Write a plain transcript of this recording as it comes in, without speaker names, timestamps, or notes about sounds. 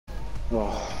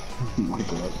Oh my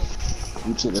god.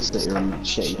 I'm just gonna sit here and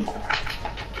shake.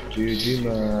 GG,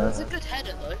 man. It's a good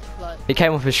header though. Like. It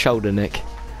came off his shoulder, Nick.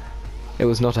 It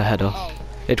was not a header. Oh.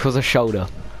 It was a shoulder.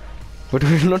 But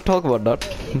we will not talk about that.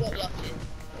 He got lucky.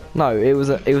 No, it was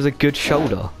a good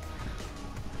shoulder.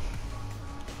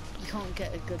 You can't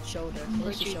get a good shoulder.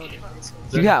 Where's your shoulder?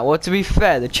 Yeah, well, to be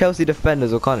fair, the Chelsea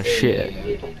defenders were kind of shit.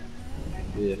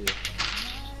 Yeah.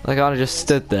 They kind of just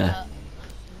stood there.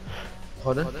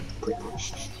 Pardon?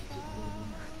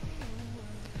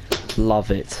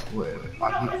 Love it. Wait.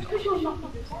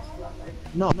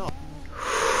 No.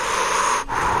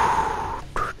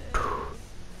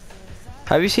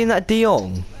 Have you seen that De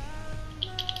Jong?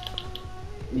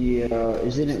 Yeah,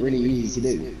 isn't it really easy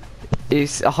to do?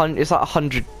 It's like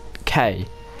 100k.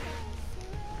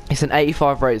 It's an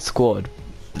 85 rated squad.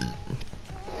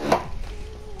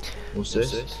 What's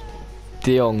this?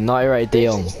 De Jong, 90 rated De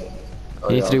Jong. Oh,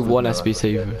 You need yeah, to do I one forgot. SBC.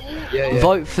 Yeah.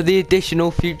 Vote for the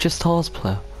additional future stars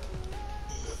player.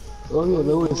 Oh yeah,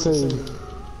 they always say.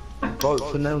 Vote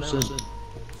for Nelson.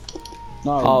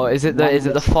 No. Oh, is it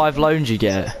the 5 loans you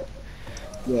get?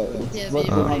 Yeah. Yeah, Vote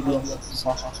but for you maybe You us.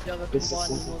 have a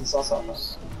combined one.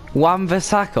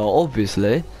 Wan-Bissaka,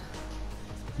 obviously.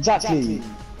 Exactly.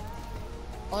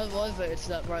 I voted for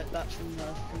that right back from the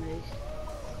league.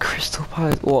 Crystal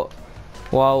Palace. What?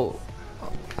 Well,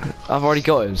 I've already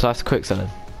got him, so I have to quick sell him.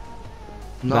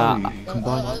 No, Nah. you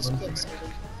combine I was them. quick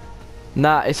sorted.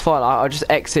 Nah, it's fine. I'll just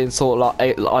exit and sort like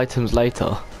 8 items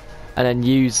later, and then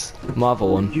use my other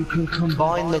one. You can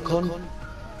combine the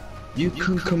You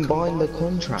can combine the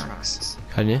contracts.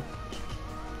 Can you?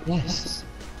 Yes.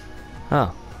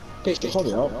 Oh. Pitch the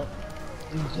hobby out.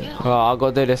 Well, I've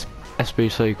got to do this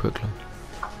SBC quickly.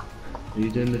 Are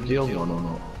you doing the deal one or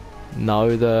not?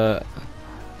 No, the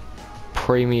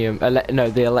premium. No,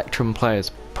 the Electrum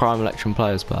players, Prime Electrum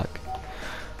players pack.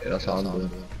 Yeah, that's what I'm doing.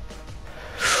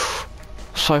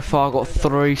 So far, I've got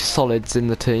 3 solids in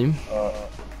the team.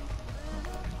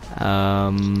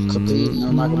 Complete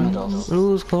no Magomedov.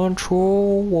 Lose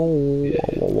control. Whoa.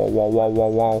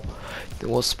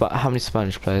 How many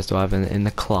Spanish players do I have in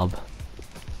the club?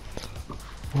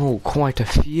 Oh, quite a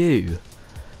few.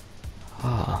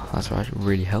 Ah, that's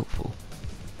really helpful.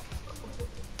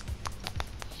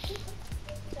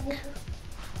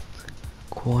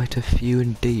 Quite a few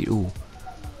indeed. Ooh.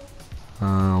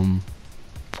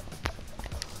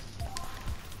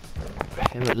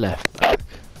 Him at left back.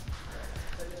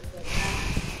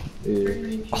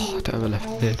 Yeah. Oh, I don't have a left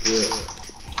mid.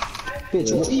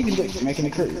 Pitch, what are you even doing? You're making a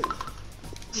crew?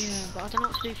 Yeah, but I don't know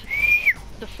what to do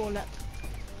for the 4 lap.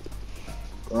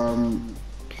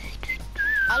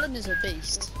 Alan is a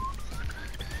beast.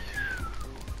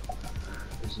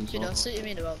 You know, I see what you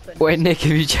mean about putting. Wait, Nick,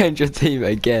 have you changed your team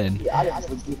again? Yeah, Alex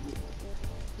was good.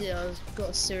 Yeah, I've got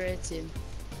a Syria team.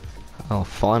 Oh,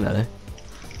 finally.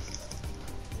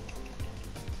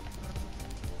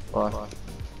 Bye.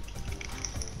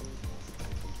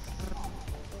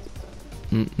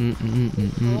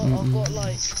 I've got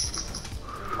like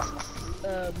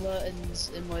Mertens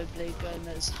in my league going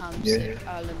as Hamsik,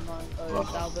 Alan,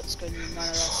 Albert's going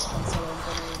Manolas, Cancelo and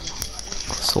Bonner.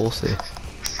 Saucy.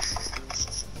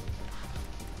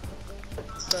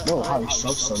 But No, Harry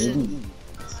so didn't.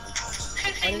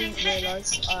 I didn't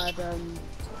realise I had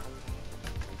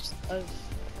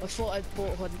I thought I'd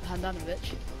bought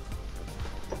Handanovic,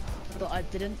 but I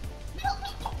didn't.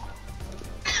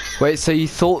 Wait, so you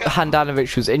thought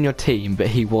Handanovic was in your team, but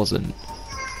he wasn't?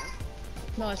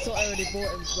 No, I thought I already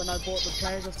bought him when I bought the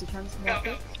players off the transfer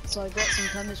market. So I got some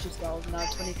chemistry styles and now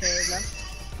 20k left.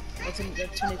 I think they're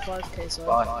 25k, sorry.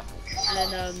 Bye.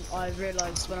 And then I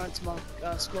realised when I went to my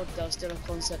squad there was still a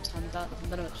concept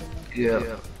Handanovic in there.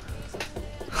 Yeah.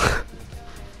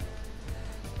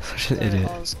 Such an So idiot.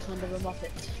 I was kind of a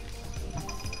muppet.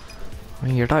 I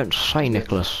mean, you don't say,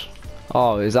 Nicholas.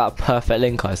 Oh, is that a perfect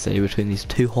link I see between these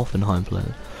 2 Hoffenheim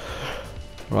players?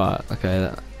 Right,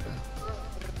 okay.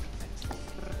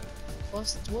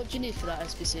 What do you need for that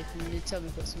SBC? Can you tell me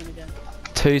what's going to go?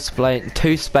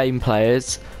 2 Spain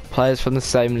players, players from the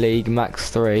same league,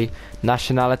 max 3,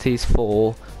 nationalities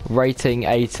 4, rating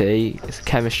 80,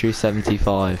 chemistry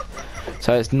 75.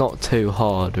 So it's not too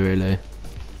hard, really.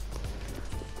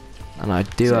 And I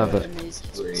do have a...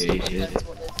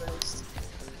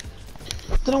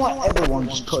 I don't know why everyone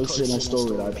just posted in a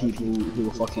story like people who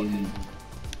were fucking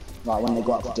like when they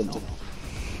go out for dinner.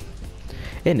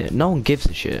 Innit? No one gives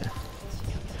a shit.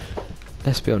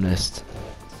 Let's be honest.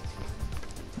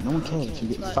 No one cares if you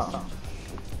get fat.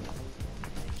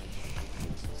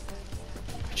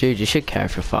 Dude, you should care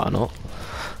if you're fat or not.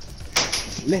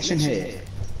 Listen here.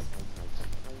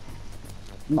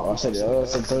 No, I said it. I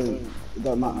said it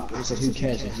don't matter. I said who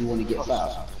cares if you want to get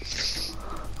fat.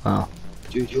 Oh.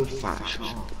 Dude, you're fat. Shut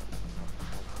up.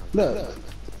 Look,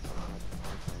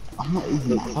 I'm not even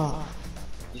that fat.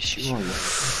 Yes, you are. You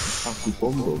fatty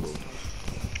bumble.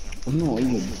 I'm not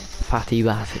even. Fatty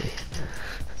batty.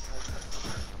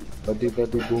 Fatty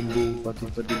bumble. Fatty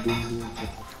bumble.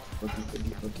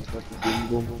 Fatty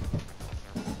bumble.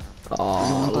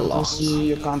 Oh, lost.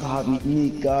 You can't have me,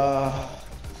 nigga.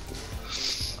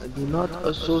 I do not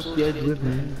associate with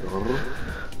me.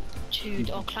 Dude,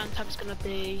 our clan tag's gonna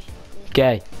be...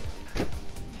 Gay.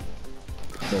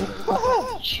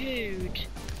 Jude.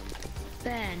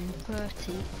 Ben,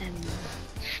 30, M.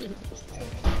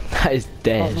 That is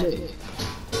dead.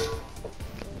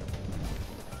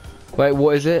 Wait,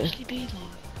 what is it? Actually be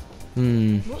though.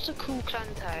 Hmm. What's a cool clan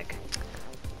tag?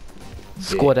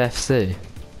 Squad FC.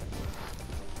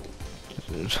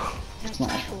 That's not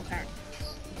 4 characters.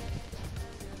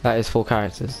 That is 4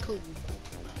 characters. Cool.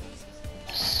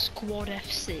 Squad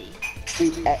FC.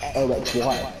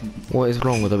 OXY. What is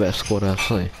wrong with a bit of Squad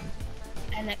FC?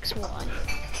 LXY.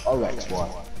 OXY.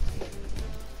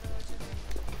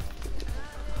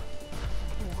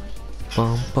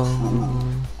 Bum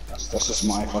bum. That's just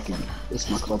my fucking. It's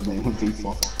my club name on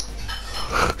FIFA.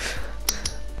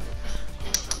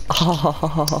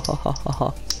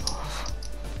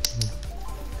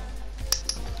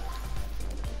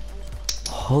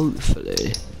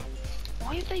 Hopefully.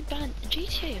 Why have they banned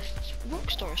GTA?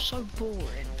 Rockstar is so boring.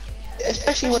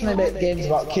 Especially when they make games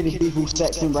about killing people,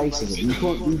 sex, and racism. You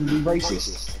can't even be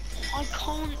racist. I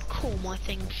can't call my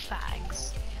thing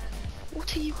fags.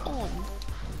 What are you on?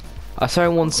 I saw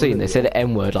in one scene they said the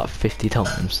N word like 50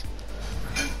 times.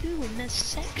 They do, and there's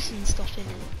sex and stuff in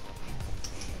it.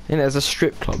 And there's a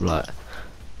strip club like.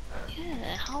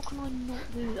 Yeah, how can I not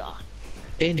do that?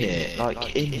 In it,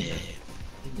 like in it.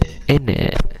 In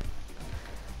it.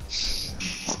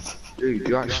 Dude,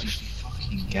 you're actually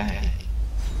fucking gay.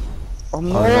 I'm Oh,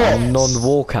 not.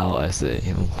 non-walkout, I see.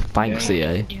 Banksy,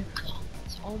 eh? You can't.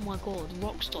 Oh my god,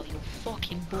 Rockstar, you're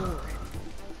fucking boring.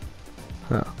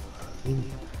 Huh.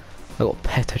 I got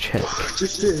pet a check.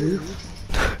 Just do.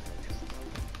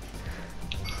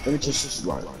 Let me just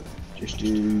right. Just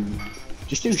do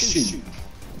shoot.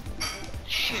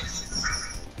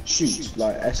 Shoot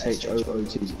like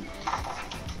SHOOT.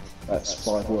 That's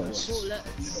 5 words. Four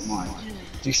letters. Never mind.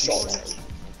 Do shot.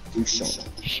 Do shot.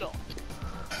 Shot.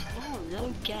 Oh,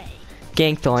 no gay.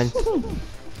 Gang fine.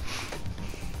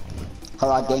 I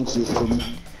like GameCube.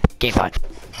 Gang fine.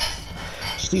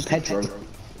 Just do Pedro.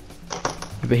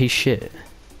 But he's shit.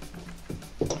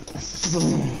 Right,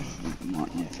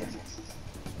 yeah, fair enough.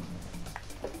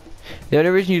 The only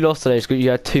reason you lost today is because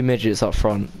you had 2 midgets up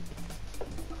front.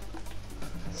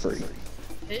 3. Who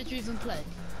did you even play?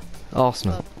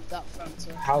 Arsenal. That front,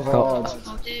 so. Hazard.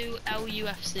 I'll do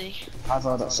LUFC.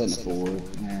 Hazard at centre forward.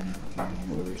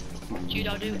 Dude,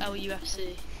 I'll do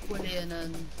LUFC. Willian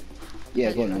and...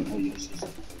 Yeah, go on then.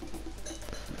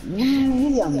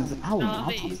 William. Ow. No,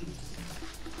 me.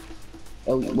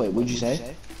 Oh, wait, what did you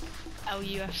say?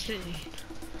 LUFC.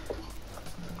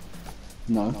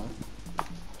 No.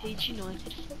 Leeds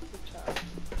United Football Club.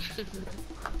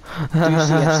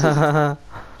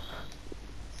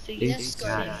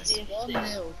 CFC.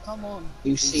 1-0, come on.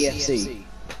 Do CFC.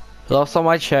 Last time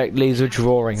I checked, Leeds were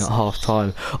drawing at half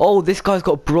time. Oh, this guy's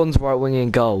got a bronze right wing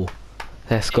in goal.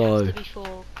 Let's go.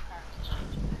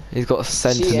 He's got a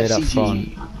centre mid up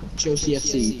front. Chelsea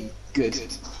FC. Good.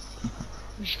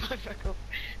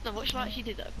 No, what should I actually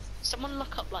do though? Someone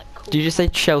look up like cool. Did you just say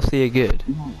Chelsea are good?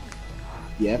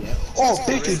 Yeah. Oh,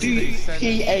 Victor, do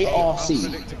PARC.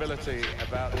 Predictability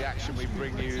about the action we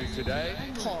bring you today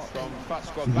from Fat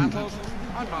Squad Battles.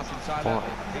 I'm Martin Tyler.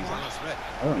 He's Alan Smith.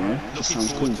 I don't know. That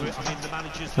sounds cool.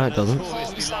 No, it doesn't.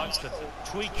 Notoriously likes to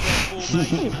tweak their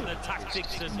formation and their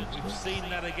tactics, and we've seen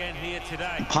that again here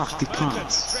today. Party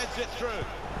pants. Threads it through.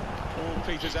 Paul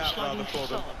peters out rather for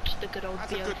them. The good old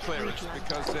That's a good clearance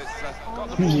because it's got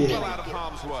the Yeah. ball well out of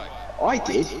harm's way. I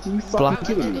did. You Black.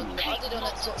 fucking kidding me? I did on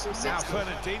Xbox 360. Now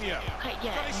Fernandinho. Okay,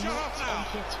 yeah, Can he shut not off on now?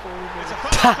 PS4 It's a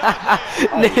either.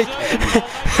 fun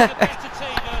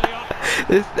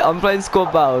Nick. I'm playing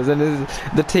squad battles and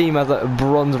the team has like a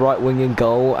bronze right wing in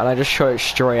goal, and I just shot it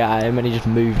straight at him and he just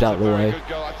moved out the Very way. good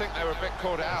goal. I think they were a bit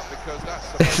caught out because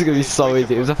that's the This is gonna be so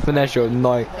easy. It was a finesse shot,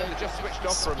 no. They just switched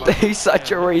off for a moment. He's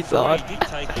such a retard.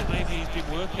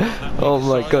 Oh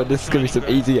my god, this is gonna be some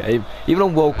easy game. Even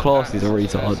on world class, he's a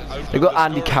retard. They've got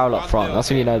Andy Carroll up front. That's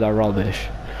when you know they're rubbish.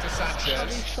 To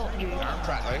Sanchez. Aaron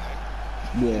Prattley.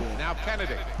 Yeah. Now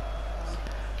Kennedy.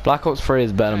 Black Ops 3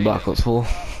 is better than Black Ops 4.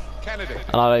 Kennedy.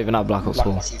 And I don't even have Black Ops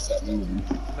 4. And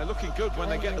they're looking good when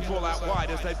they get the ball out wide,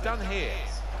 as they've done here.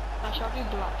 I shall be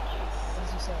black.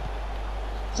 As you said.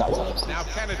 Is that what? Now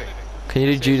Kennedy. Can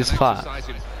you do Judas Flat?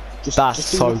 That's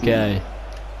so gay.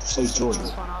 So Jordan.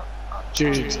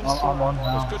 Jude, I'm on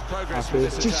now. Good progress with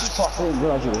this Just attack. fuck, I didn't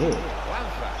realise you were here.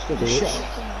 Landfrash. Good shit.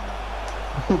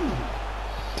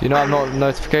 Do you know I'm not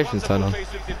notifications turned on?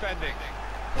 Wonderful piece of defending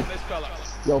from this fella.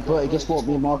 Yo, Bertie, guess what?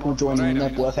 Me and Mark will join in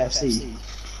Nebworth FC.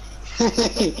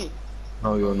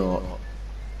 No, you're not.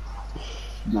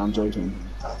 No, I'm joking.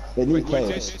 They need players.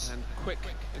 British and quick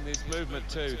in his movement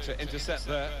too to intercept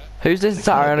there. Who's this? Is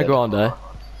that Ariana Grande?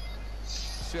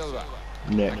 Silva.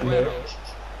 Nick.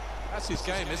 That's his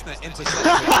game, isn't it?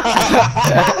 Intercepting.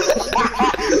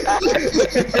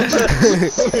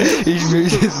 He's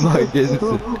moved his mic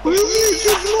instantly.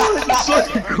 So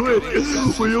quick.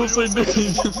 We also need.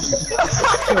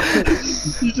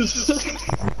 You just.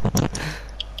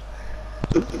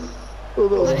 Oh,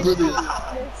 that was brilliant.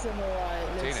 Listen, alright,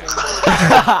 listen.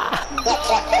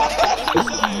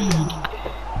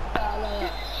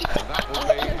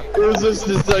 It was just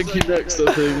this thank you next,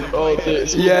 I think. Oh,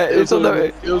 Yeah, it's on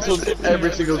the. It was on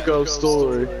every single girl's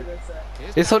story.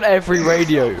 It's on every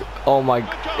radio. Oh my!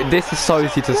 This is so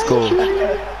easy to score.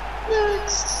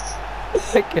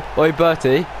 Oi,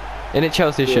 Bertie, in it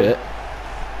Chelsea shit.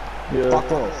 Yeah.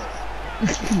 Fuck off.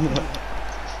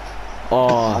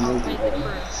 Oh,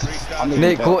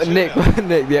 Nick, what, Nick,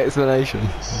 Nick, the explanation.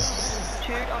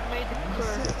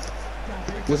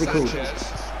 What's it called?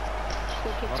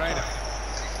 Moreno.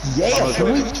 Yeah, can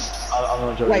we? I'm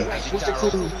not joking. Wait, what's the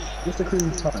crew? What's the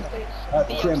crew time?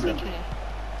 Kremlin.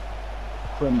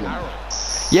 Kremlin.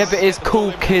 Yeah, but it's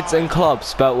Cool Kids and Clubs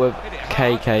spelt with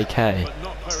KKK.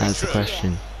 That's the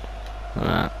question.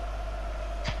 Alright.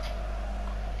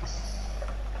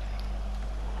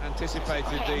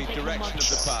 Anticipated the direction of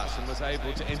the pass and was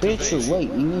able to Bitch, intervene. wait,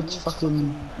 you need to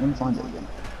fucking let me find it again.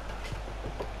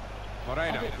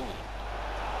 Moreno.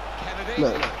 Kennedy.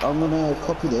 Look, I'm gonna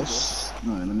copy this.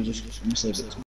 No, let me save it.